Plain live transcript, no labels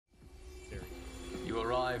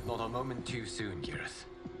arrived not a moment too soon, Kirith.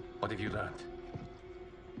 What have you learned?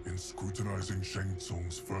 In scrutinizing Shang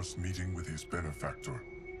Tsung's first meeting with his benefactor,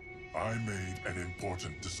 I made an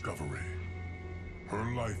important discovery.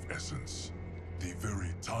 Her life essence, the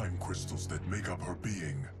very time crystals that make up her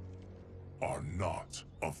being, are not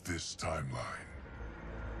of this timeline.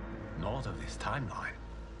 Not of this timeline?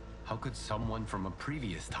 How could someone from a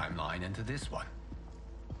previous timeline enter this one?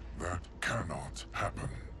 That cannot happen.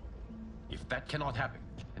 If that cannot happen,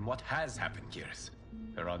 then what has happened, Kirith?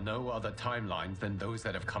 There are no other timelines than those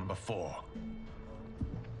that have come before.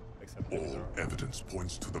 All evidence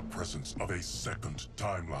points to the presence of a second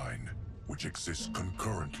timeline, which exists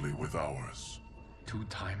concurrently with ours. Two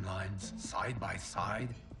timelines, side by side,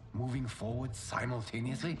 moving forward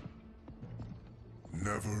simultaneously?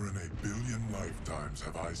 Never in a billion lifetimes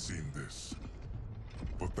have I seen this.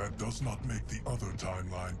 But that does not make the other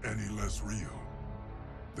timeline any less real.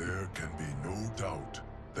 There can be no doubt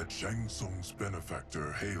that Shang Tsung's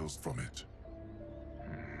benefactor hails from it.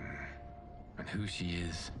 And who she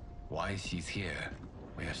is, why she's here,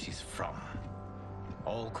 where she's from.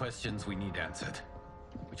 All questions we need answered,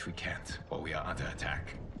 which we can't while we are under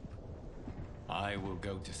attack. I will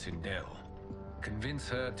go to Sindel, convince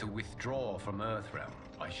her to withdraw from Earthrealm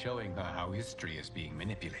by showing her how history is being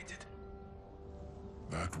manipulated.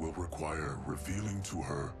 That will require revealing to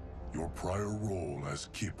her your prior role as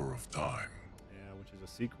Keeper of Time. Yeah, which is a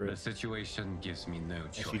secret. The situation gives me no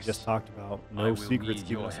choice. She just talked about no secrets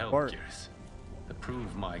keeping us apart. To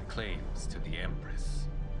prove my claims to the Empress.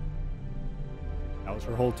 That was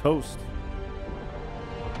her whole toast.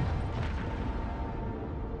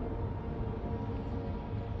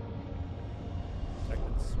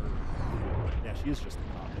 Protected servant. Yeah, she is just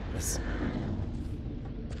a cop in this.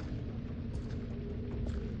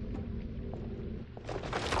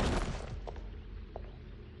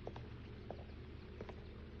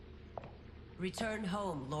 Return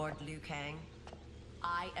home, Lord Liu Kang.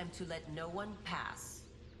 I am to let no one pass.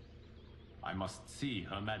 I must see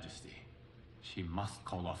Her Majesty. She must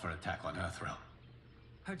call off her attack on Earthrealm.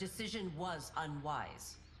 Her decision was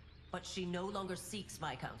unwise, but she no longer seeks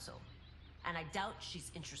my counsel, and I doubt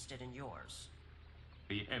she's interested in yours.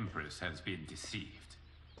 The Empress has been deceived.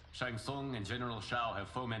 Shang Tsung and General Shao have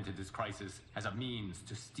fomented this crisis as a means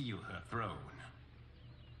to steal her throne.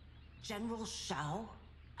 General Shao?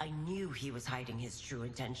 I knew he was hiding his true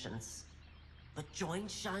intentions. But join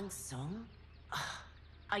Shang Tsung?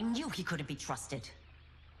 I knew he couldn't be trusted.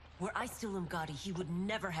 Were I still Umgadi, he would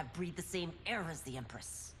never have breathed the same air as the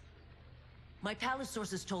Empress. My palace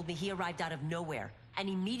sources told me he arrived out of nowhere, and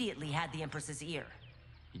immediately had the Empress's ear.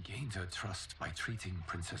 He gained her trust by treating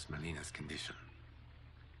Princess Melina's condition.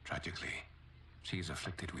 Tragically, she is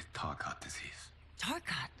afflicted with Tarkat disease.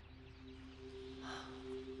 Tarkat?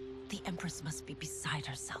 The Empress must be beside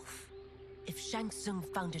herself. If Shang Tsung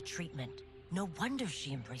found a treatment, no wonder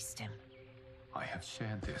she embraced him. I have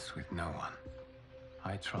shared this with no one.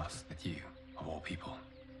 I trust that you, of all people,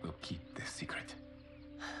 will keep this secret.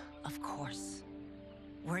 Of course.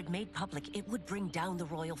 Were it made public, it would bring down the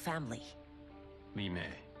royal family. Li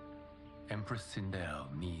Mei, Empress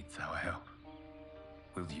Sindel needs our help.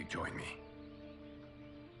 Will you join me?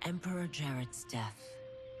 Emperor Jarrett's death,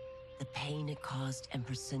 the pain it caused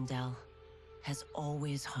Empress Sindel, has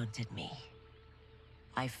always haunted me.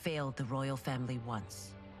 I failed the royal family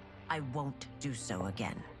once. I won't do so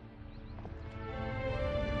again.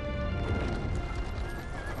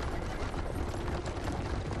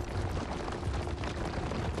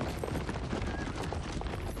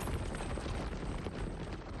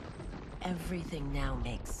 Everything now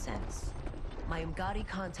makes sense. My Umgadi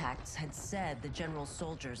contacts had said the general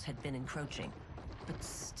soldiers had been encroaching. But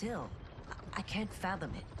still, I can't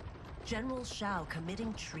fathom it. General Shao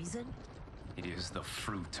committing treason? It is the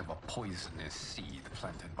fruit of a poisonous seed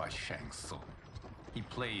planted by Shang Tsung. He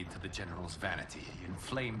played to the general's vanity,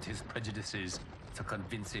 inflamed his prejudices to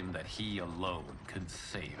convince him that he alone could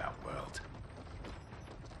save our world.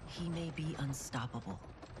 He may be unstoppable.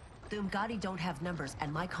 The Umgadi don't have numbers,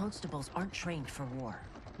 and my constables aren't trained for war.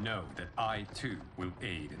 Know that I, too, will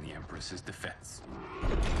aid in the Empress's defense.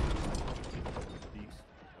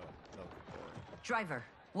 Driver,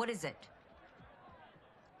 what is it?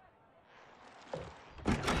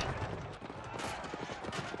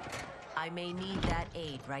 I may need that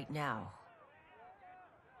aid right now.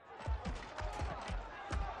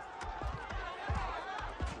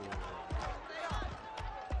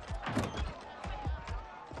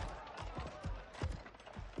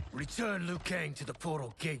 Return Liu Kang to the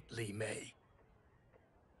portal gate, Li Mei.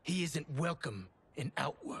 He isn't welcome in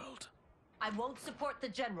Outworld. I won't support the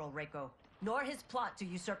General, Reiko, nor his plot to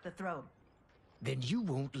usurp the throne. then you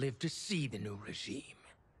won't live to see the new regime.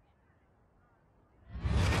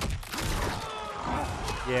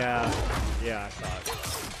 Yeah, I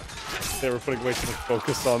thought they were putting way too much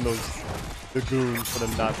focus on the goons for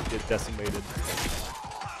them not to get decimated.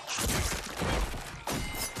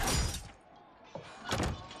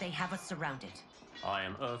 They have us surrounded. I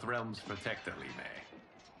am Earthrealm's protector, Li Mei.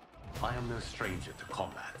 I am no stranger to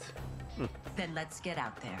combat. Then let's get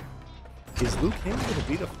out there. Is Liu Kang gonna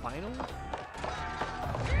be the final?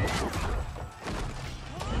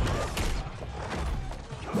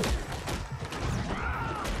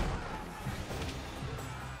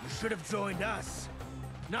 You should have joined us,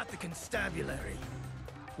 not the constabulary.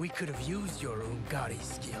 We could have used your Ungari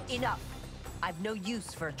skills. Enough. I've no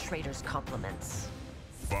use for a traitor's compliments.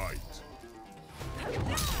 Fight.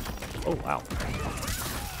 Oh wow.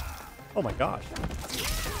 Oh my gosh.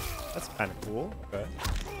 That's kind of cool. Okay.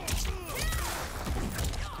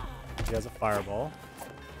 He has a fireball.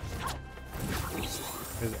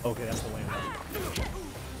 Okay, that's the lane.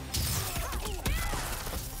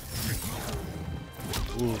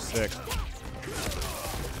 Ooh, sick.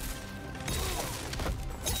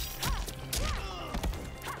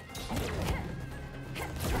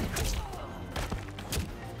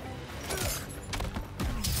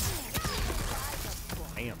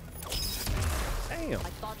 Damn. Damn. I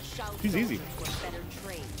thought Shao She's easy. soldiers were better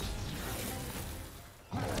trained.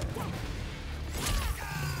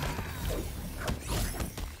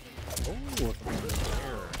 Oh, look at this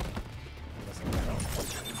hair. That's something else.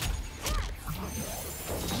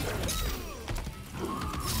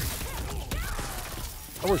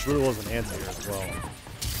 I wish really was an answer here as well.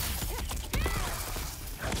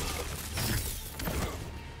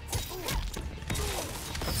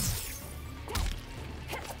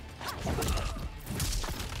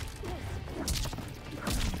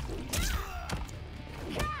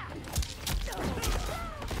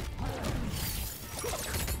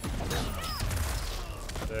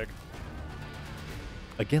 Sick.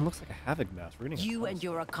 Again, looks like a Havoc mask. We're getting You and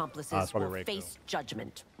your accomplices it's probably will Reiko. face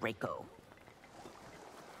judgment, Reiko.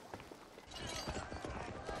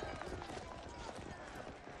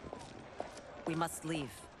 We must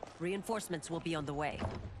leave. Reinforcements will be on the way.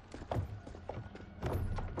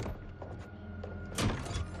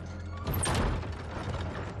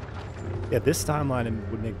 Yeah, this timeline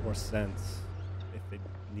would make more sense if they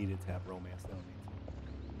needed to have romance. They don't need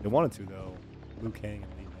to. They wanted to, though. Liu Kang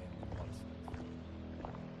and Li Mei make a lot of sense.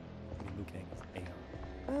 I mean, Liu Kang is Aeon.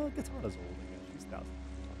 Well, Katana's old again. She's 1,000.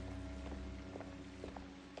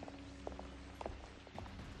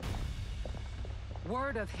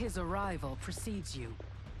 Word of his arrival precedes you.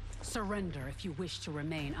 Surrender if you wish to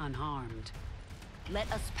remain unharmed. Let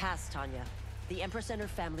us pass, Tanya. The Empress and her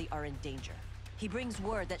family are in danger. He brings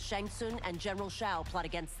word that Shang Tsung and General Shao plot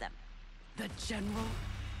against them. The General?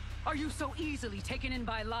 Are you so easily taken in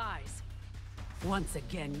by lies? Once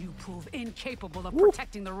again, you prove incapable of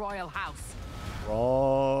protecting the royal house.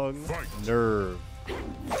 Wrong Fight. nerve.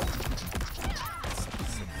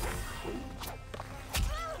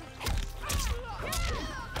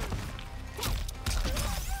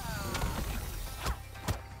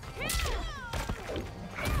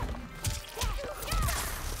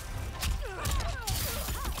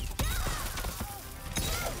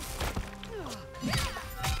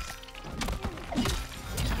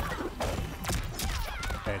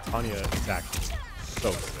 Okay, Tanya is actually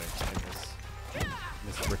so sick in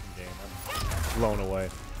this freaking game. I'm blown away.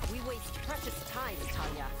 We waste precious time,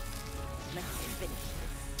 Tanya. Let's finish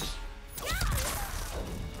this.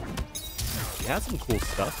 She had some cool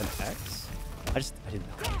stuff in X. I didn't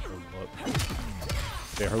like her look.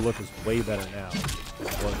 Okay, her look is way better now than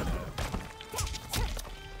it was in X.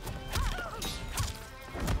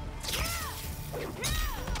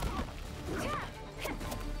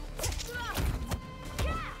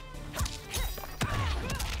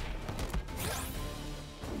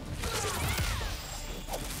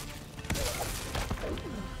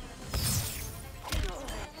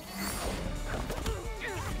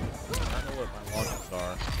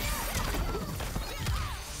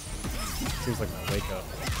 Seems like my wake up.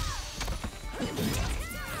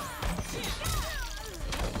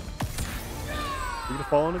 You gonna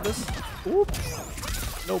fall into this? Oop.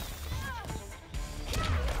 Nope.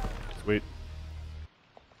 Sweet.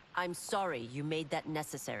 I'm sorry you made that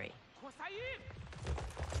necessary.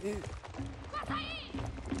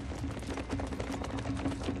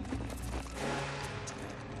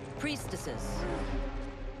 Priestesses.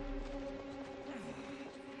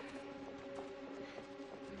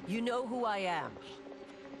 You know who I am.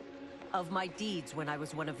 Of my deeds when I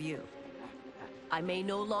was one of you. I may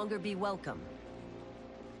no longer be welcome.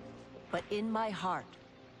 But in my heart,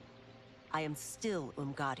 I am still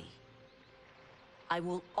Umgadi. I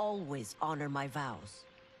will always honor my vows.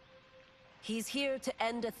 He's here to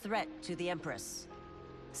end a threat to the Empress.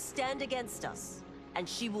 Stand against us, and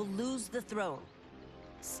she will lose the throne.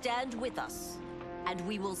 Stand with us, and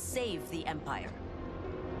we will save the Empire.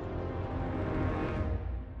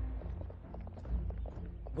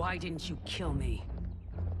 Why didn't you kill me?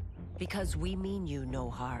 Because we mean you no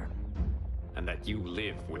harm. And that you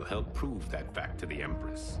live will help prove that fact to the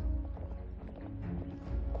Empress.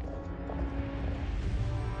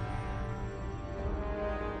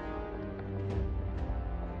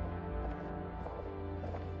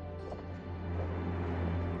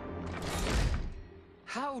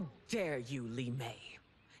 How dare you, Li Mei?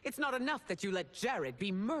 It's not enough that you let Jared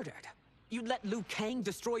be murdered. You'd let Liu Kang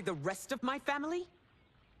destroy the rest of my family?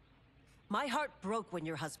 My heart broke when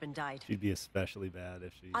your husband died. She'd be especially bad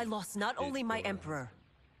if she... I lost not did only my kill her Emperor,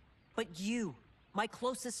 but you, my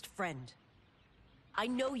closest friend. I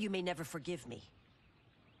know you may never forgive me.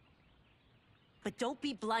 But don't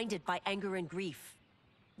be blinded by anger and grief.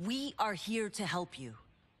 We are here to help you.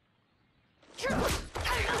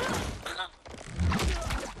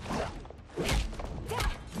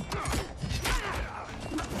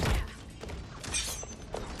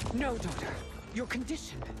 No, daughter. Your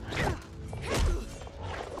condition.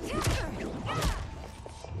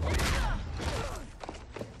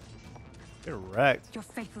 Get wrecked. Your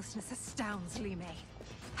faithlessness astounds, Li Mei.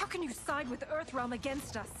 How can you side with Earthrealm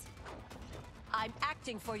against us? I'm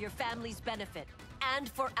acting for your family's benefit, and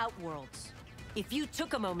for Outworld's. If you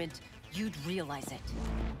took a moment, you'd realize it.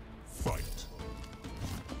 Fight.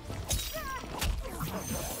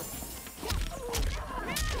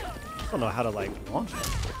 I don't know how to like launch it.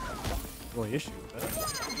 The only issue with that.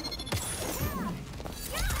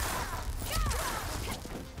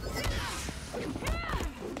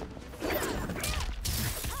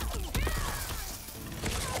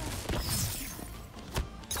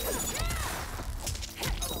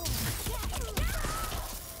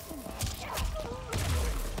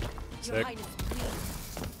 Your Sick. Highness, please.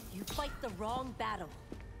 You fight the wrong battle.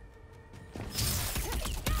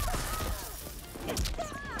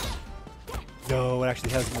 No, it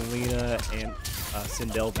actually has Melina and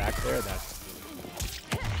Sindel back there. That's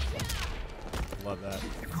really cool. Love that.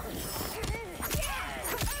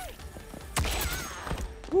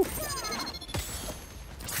 Woo.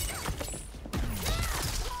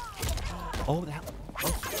 Oh, that.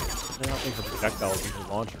 Oh, I don't think her projectile is her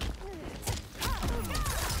launcher.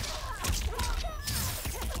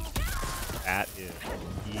 That is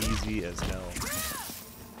easy as hell.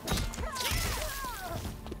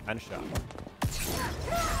 Kind of shot.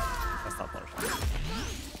 That's not punishment.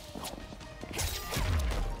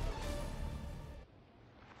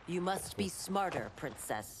 You must be smarter,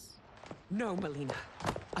 Princess. No, Melina.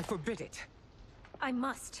 I forbid it. I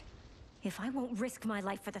must. If I won't risk my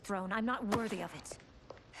life for the throne, I'm not worthy of it.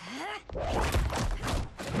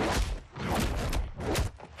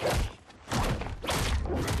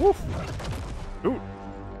 Woof. Ooh.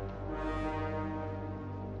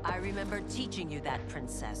 I remember teaching you that,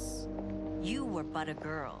 Princess. You were but a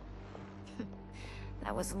girl.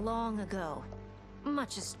 That was long ago.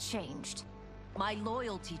 Much has changed. My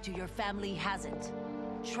loyalty to your family hasn't.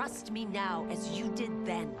 Trust me now as you did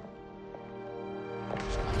then.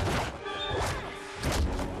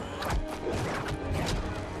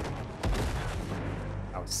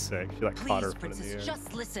 That was sick. She like caught her Please, foot in the Princess, air.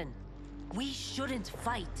 just listen. We shouldn't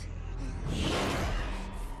fight.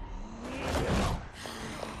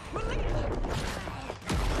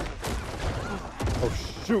 Oh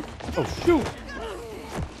shoot! Oh shoot!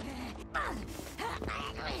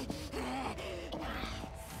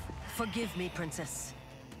 Forgive me, Princess,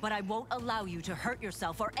 but I won't allow you to hurt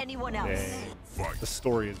yourself or anyone else. Dang. The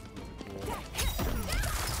story is really cool.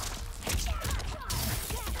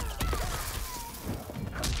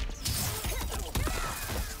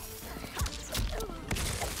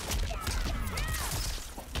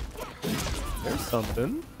 There's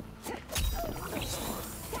something.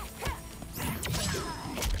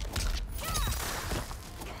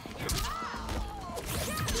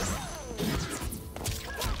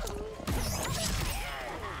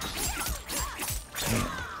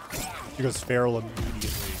 She goes feral immediately.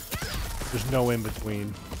 There's no in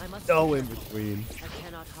between. No in between. I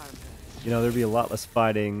cannot harm her. You know, there'd be a lot less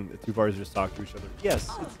fighting. The two parties just talk to each other. Yes,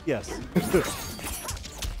 yes.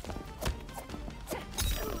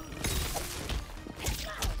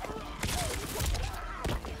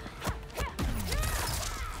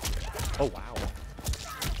 Oh wow,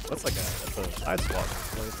 that's like a side swap.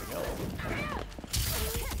 Anything else?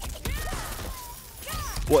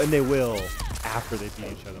 Well, and they will after they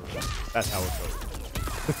beat each other up. That's how it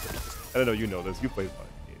goes. I don't know, you know this. You played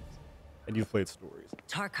fighting games. And you've played stories.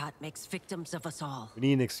 Tarkat makes victims of us all. We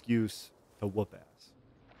need an excuse to whoop ass.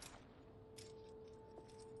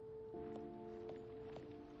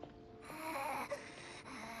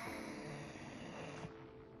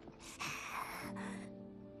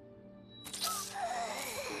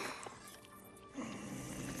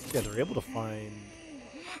 Yeah, they're able to find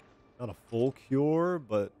not a full cure,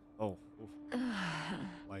 but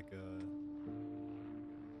like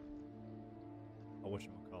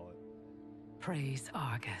whatchamacallit. Praise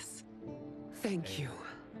Argus. Thank you.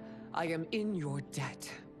 I am in your debt.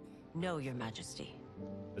 No, Your Majesty.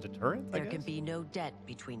 The deterrent, I There can guess? be no debt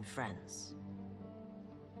between friends.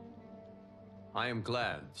 I am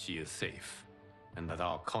glad she is safe, and that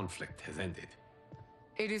our conflict has ended.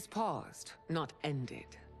 It is paused, not ended.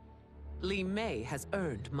 Li Mei has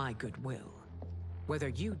earned my goodwill. Whether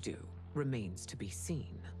you do remains to be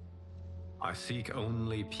seen. I seek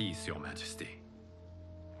only peace, Your Majesty.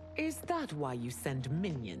 Is that why you send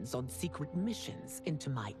minions on secret missions into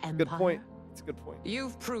my empire? Good point. It's a good point.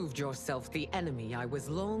 You've proved yourself the enemy I was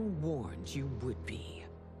long warned you would be.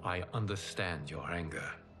 I understand your anger,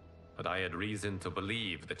 but I had reason to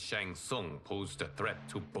believe that Shang Tsung posed a threat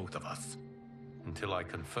to both of us. Until I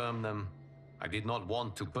confirmed them, I did not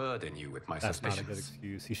want to burden you with my That's suspicions. not a good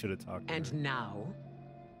excuse. He should have talked to And her. now,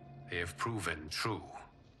 They have proven true.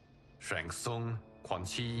 Shang Tsung, Quan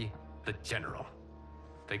Chi, the General.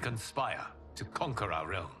 They conspire to conquer our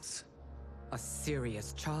realms. a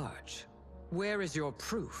serious charge. Where is your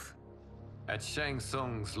proof? At Shang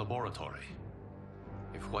Tsung's laboratory.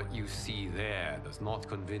 If what you see there does not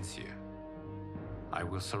convince you, I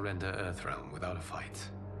will surrender Earthrealm without a fight.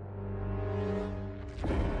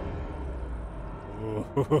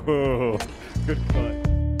 Ooh, good cut.